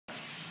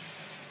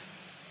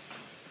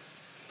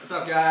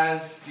What's up,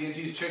 guys?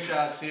 D&T's Trick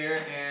Shots here,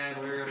 and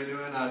we're going to be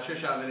doing a trick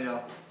shot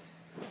video.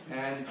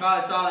 And you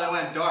probably saw that it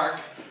went dark,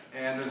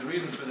 and there's a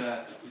reason for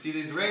that. You see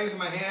these rings in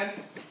my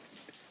hand?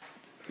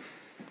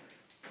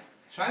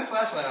 Shine a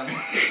flashlight on me.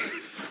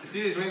 You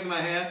see these rings in my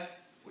hand?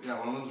 Yeah,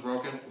 one of them's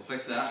broken. We'll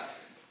fix that.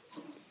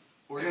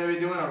 We're going to be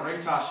doing a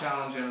ring toss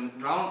challenge, and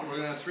we're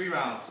going to have 3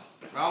 rounds.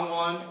 Round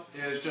 1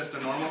 is just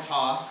a normal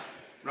toss.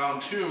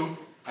 Round 2,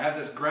 I have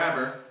this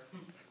grabber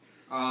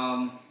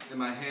in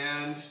my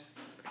hand,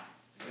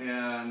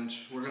 and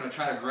we're going to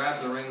try to grab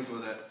the rings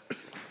with it.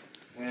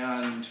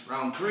 And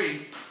round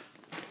 3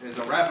 is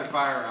a rapid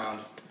fire round.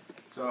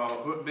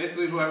 So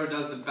basically whoever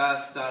does the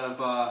best out of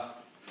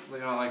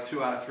like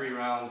 2 out of 3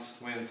 rounds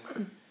wins.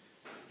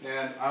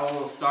 And I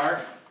will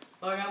start.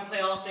 Well, we're going to play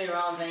all 3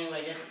 rounds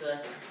anyway, just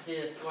to see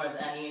the score at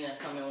the end, even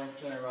if somebody wins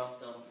 2 in a row.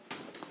 So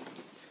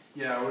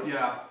Yeah,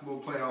 we'll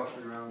play all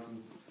 3 rounds.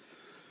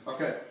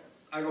 Okay,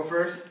 I go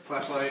first.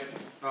 Flashlight.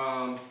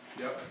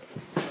 Yep.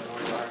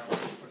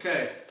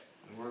 Okay,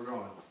 and we're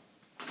going.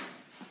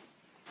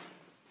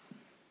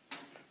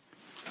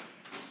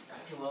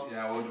 That's too low.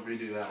 Yeah, we'll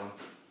redo that one.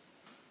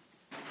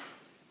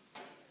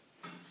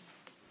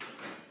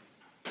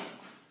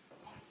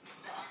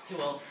 Too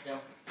low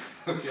still.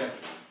 Okay.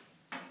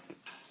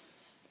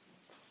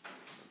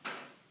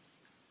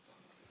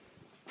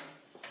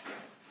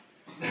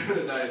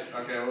 Nice.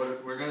 Okay,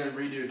 we're going to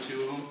redo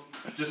 2 of them.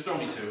 Just throw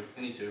me 2.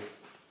 Any 2.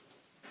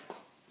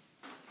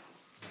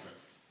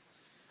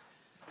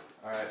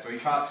 Alright, so he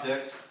caught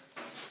 6.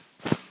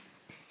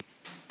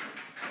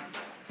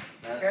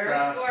 That's,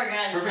 perfect score,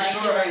 guys. Perfect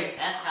score, right?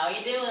 That's how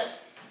you do it.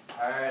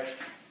 Alright.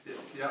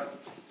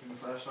 Yep.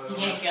 Flashlight He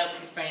can't get up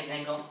because he sprained his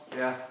ankle.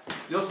 Yeah.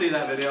 You'll see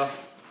that video.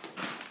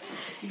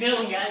 It's a good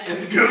one, guys.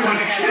 It's a good one.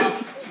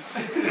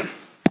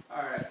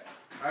 Alright.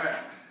 Alright.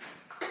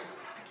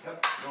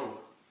 Yep. Go.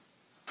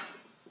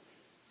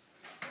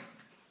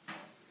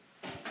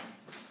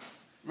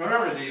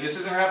 Remember, D, this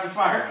isn't rapid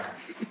fire.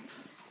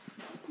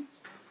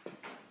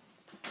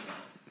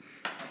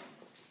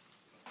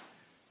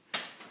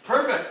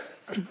 Perfect.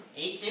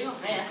 8-2. Man,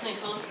 that's been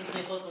close. That's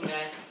been close one,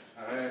 guys.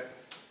 Alright.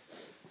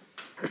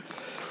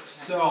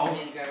 So. You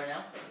need to grab her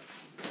now?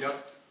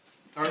 Yep.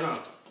 Or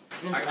no.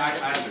 I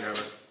have to grab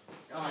her.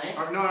 Oh, eh?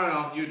 Or,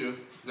 no. You do.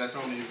 Because I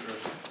told you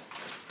first.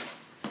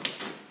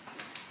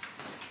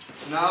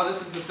 Now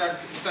this is the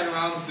second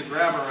round. This is the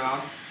grabber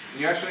round.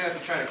 You actually have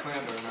to try to clamp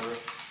it, remember?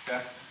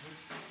 Okay.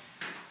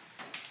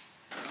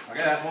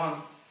 Okay, that's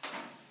 1.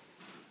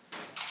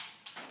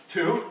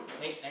 2.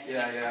 Wait, I see.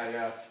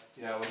 Yeah.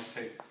 Yeah, we'll just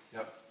take.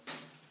 Yep.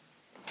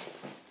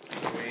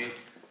 3.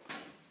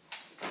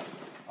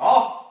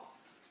 Oh!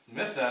 You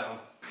missed that one.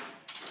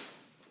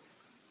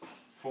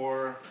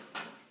 4.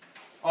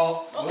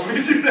 Oh, we'll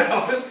redo that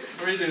one.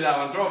 We'll redo that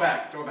one. Throw it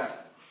back.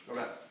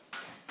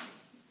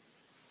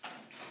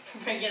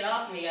 Get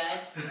off me, guys.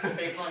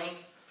 Very funny.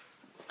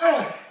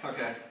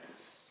 Okay.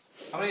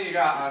 How many you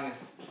got on you?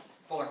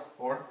 4.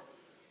 4?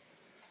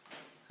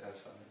 That's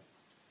fine.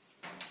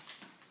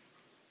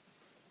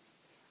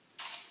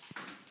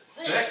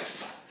 6.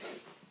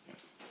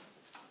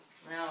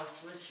 Now we'll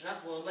switch it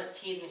up a little bit.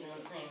 T's making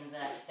the same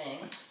exact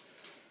thing.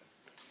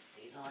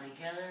 These all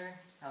together.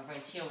 I'll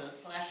bring T over the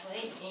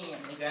flashlight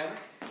and the grabber.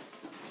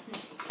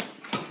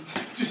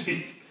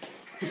 Jeez.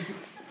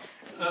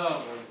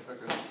 Oh,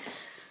 okay.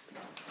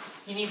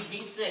 He needs to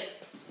beat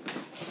 6.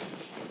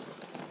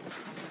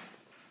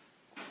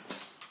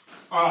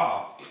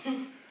 Oh.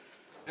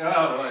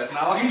 Oh, boy, it's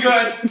not looking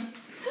good.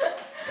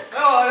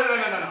 No.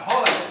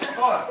 Hold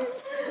on.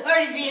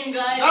 Already beat him,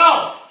 guys.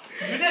 No!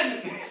 You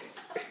didn't.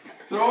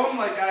 Throw him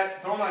like I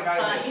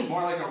did.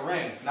 More like a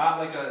ring, not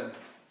like a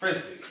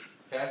frisbee.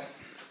 Okay?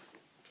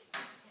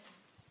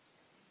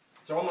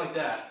 Throw him like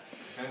that.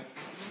 Okay?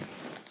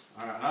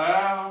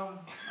 Alright.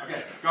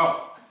 Okay,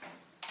 go.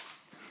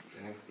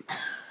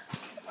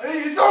 Hey,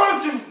 you throwing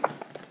it too.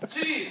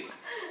 Jeez.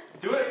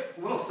 Do it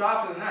a little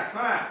softer than that.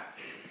 Come on.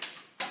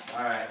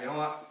 Alright, you know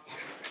what?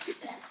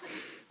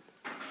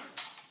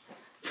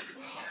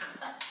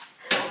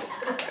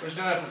 We're just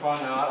doing it for fun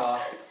now. I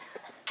lost.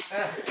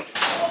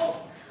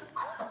 Oh.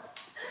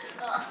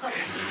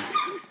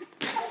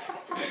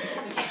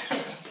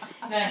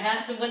 Man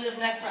has to win this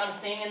next round,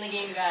 staying in the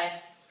game, guys.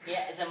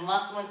 Yeah, it's a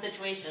must-win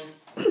situation.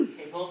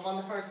 They both won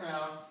the first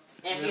round.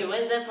 And if he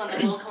wins this one,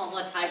 then we'll come up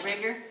with a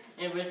tiebreaker,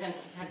 and we're just going to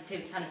have to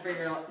take time to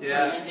figure out what we're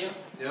going to do.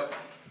 Yep.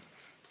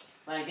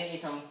 But I get you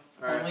some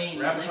Alright,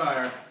 rapid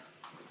fire.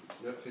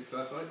 Yep, take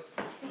flashlight.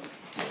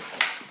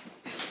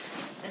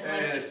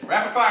 Hey,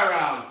 rapid fire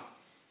round.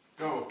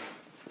 Go.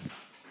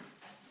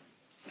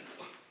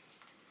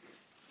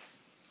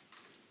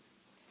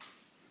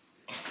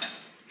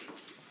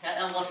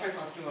 That one first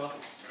one's too low.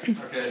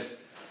 Okay.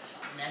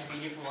 And then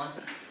redo for 1.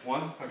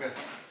 1? Okay.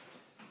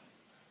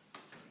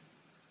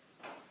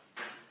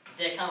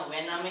 Did it count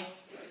wind on me?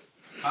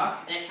 Huh?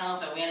 Did it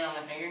count if I landed on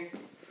my finger?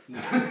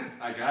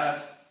 I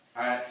guess.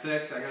 Alright,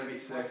 6. I gotta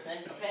beat 6.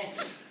 6, okay.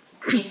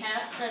 He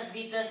has to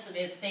beat this so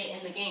they stay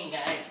in the game,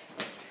 guys.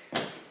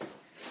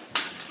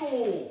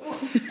 Oh.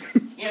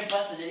 You got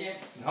busted, did you?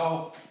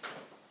 No.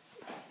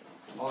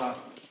 Hold on.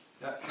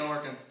 Yeah, it's not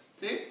working.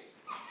 See?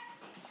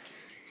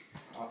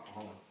 Oh,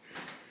 hold on.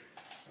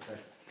 Okay.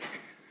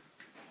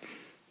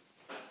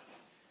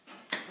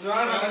 No, you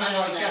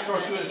can't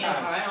throw two at a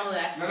time.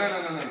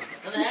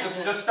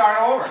 Just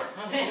start over.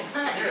 Okay,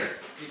 fine. Here,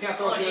 you can't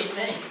throw two.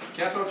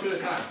 Can't throw two at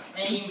a time.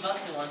 And you even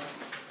busted one.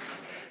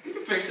 You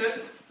can fix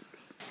it.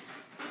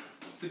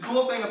 The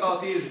cool thing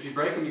about these, if you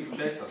break them, you can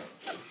fix them.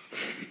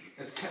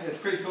 It's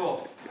pretty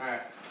cool. All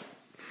right.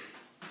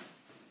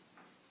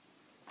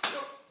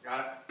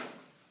 Got it.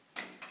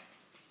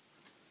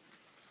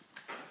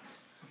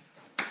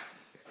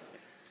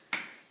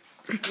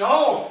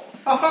 No!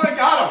 Oh, I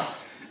got him!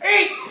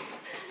 8!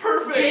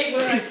 Perfect! Okay,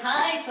 we're gonna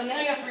tie, so now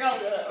I gotta figure out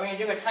we're gonna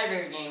do a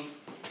tiebreaker game.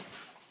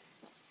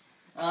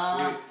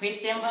 Please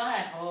stand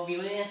by. We'll be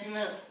waiting in a few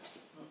minutes.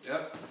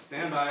 Yep,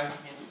 stand by.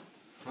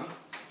 Huh?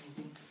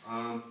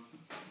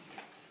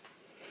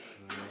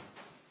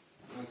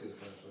 Let me see the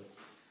flashlight.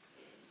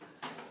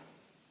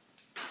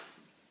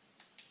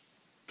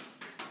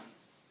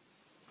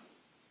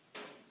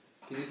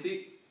 Can you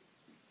see?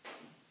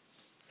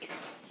 Okay.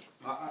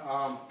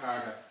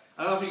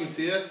 I don't know if you can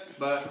see this,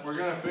 but we're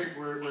trying to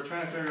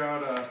figure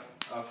out a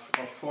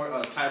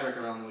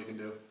tiebreaker round that we can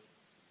do.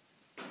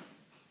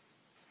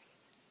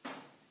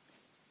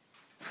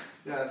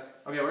 Yes.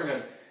 Okay, we're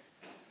good.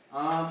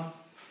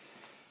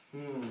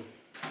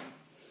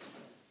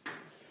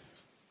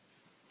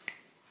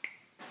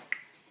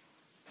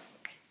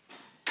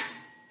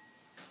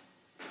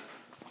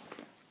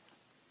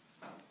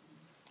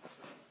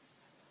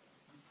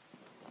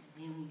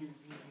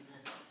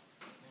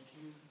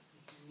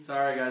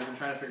 Sorry guys, I'm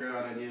trying to figure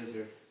out ideas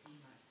here.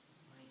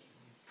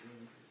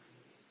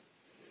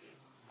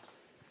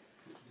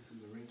 This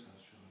is a ring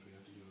toss challenge. We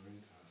have to do a ring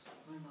toss.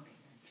 What about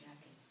getting that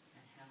jacket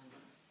and having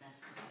that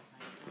stuff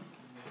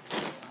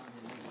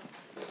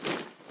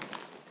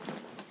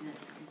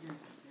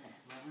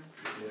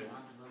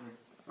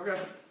like Okay.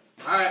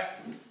 Alright.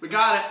 We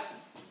got it.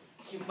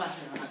 Keep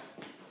flashing on it.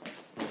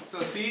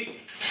 So see?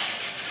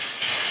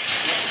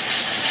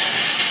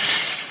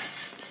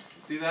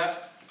 See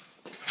that?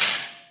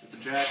 It's a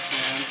jack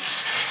stand.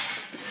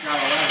 It's got a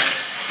lever.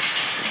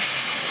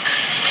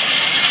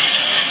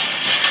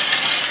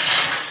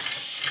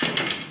 Oh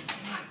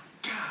my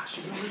gosh.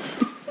 See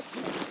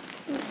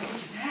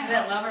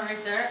that lever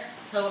right there?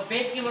 So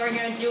basically what we're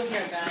going to do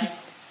here, guys,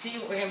 see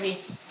we're going to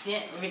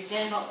be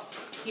standing up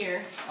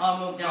here. I'll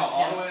move down. No,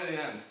 all the way to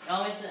the end.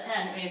 All the way to the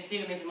end. We're going to see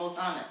who can make the most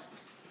on it.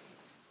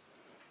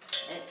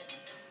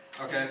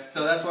 Okay,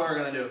 so that's what we're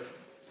going to do.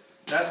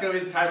 That's going to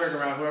be the tiebreaker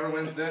round. Whoever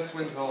wins this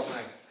wins the whole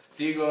thing.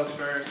 D goes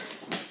first.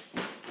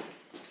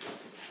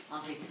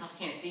 I'll be tough.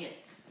 Can't see it.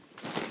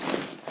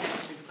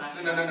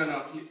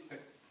 No.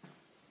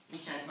 You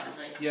shine the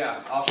flashlight.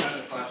 Yeah, I'll shine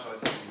the flashlight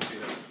so you can see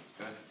it.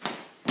 Okay.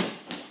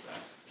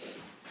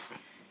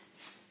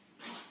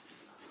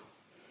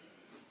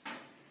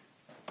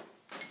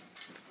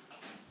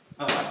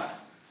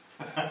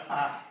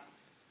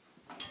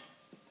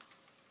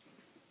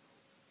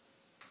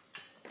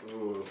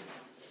 Ooh.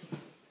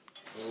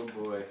 Oh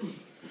boy.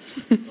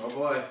 Oh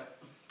boy.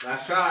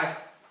 Last try.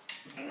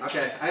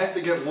 Okay, I have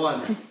to get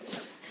one.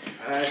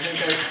 I think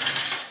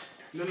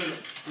No.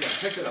 Yeah,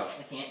 pick it up.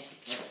 I can't.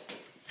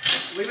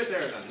 Leave it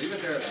there then. Leave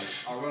it there then.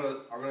 I'll go to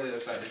the other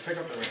side. Just pick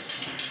up the ring.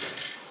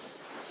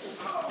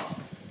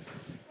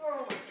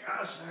 Oh my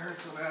gosh, that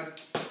hurts so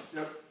bad.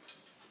 Yep.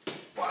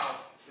 Wow.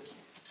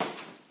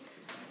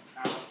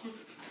 Ow.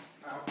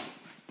 Ow.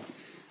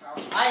 Ow.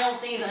 I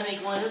don't think he's gonna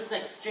make one. This is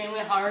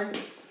extremely hard.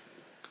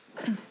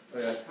 Oh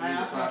yeah. I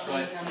also don't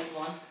think he's gonna make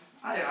one.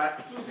 I got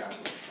it.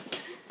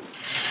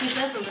 He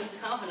says so,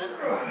 Mr. Confident.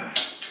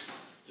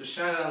 Just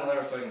shine it on the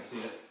lever so I can see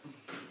it.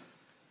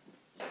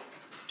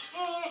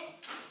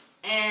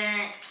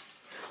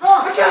 Oh,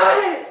 I got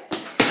it!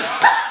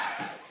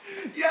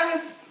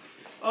 Yes!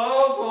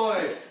 Oh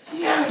boy!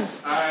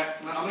 Yes! Alright,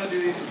 I'm gonna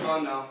do these for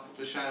fun now.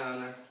 Just shine it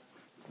on there.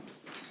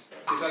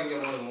 See if I can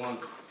get more than one.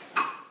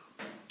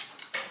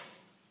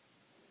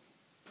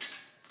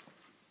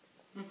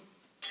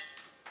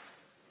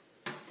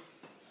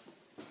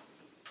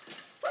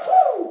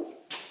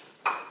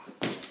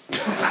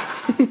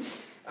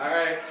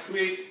 Alright,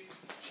 sweet.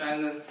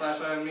 Shine the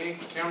flashlight on me.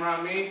 Camera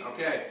on me.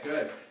 Okay,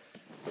 good.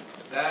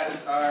 That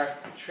is our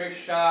trick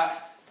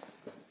shot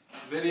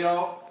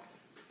video.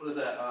 What is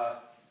that?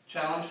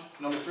 Challenge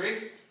number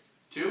 3?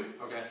 2?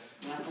 Okay.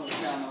 Last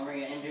one's down over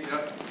here, Andrew.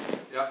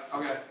 Yep,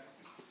 okay.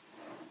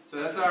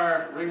 So that's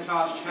our ring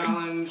toss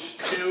challenge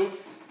 2,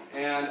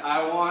 and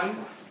I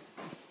won.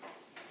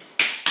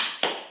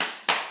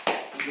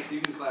 You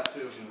can clap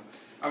too if you know.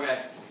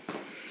 Okay.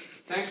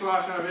 Thanks for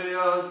watching our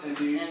videos, and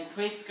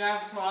please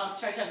subscribe for more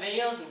trick shot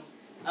videos, and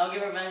I'll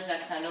give revenge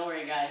next time. Don't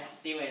worry, guys.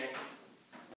 See you later.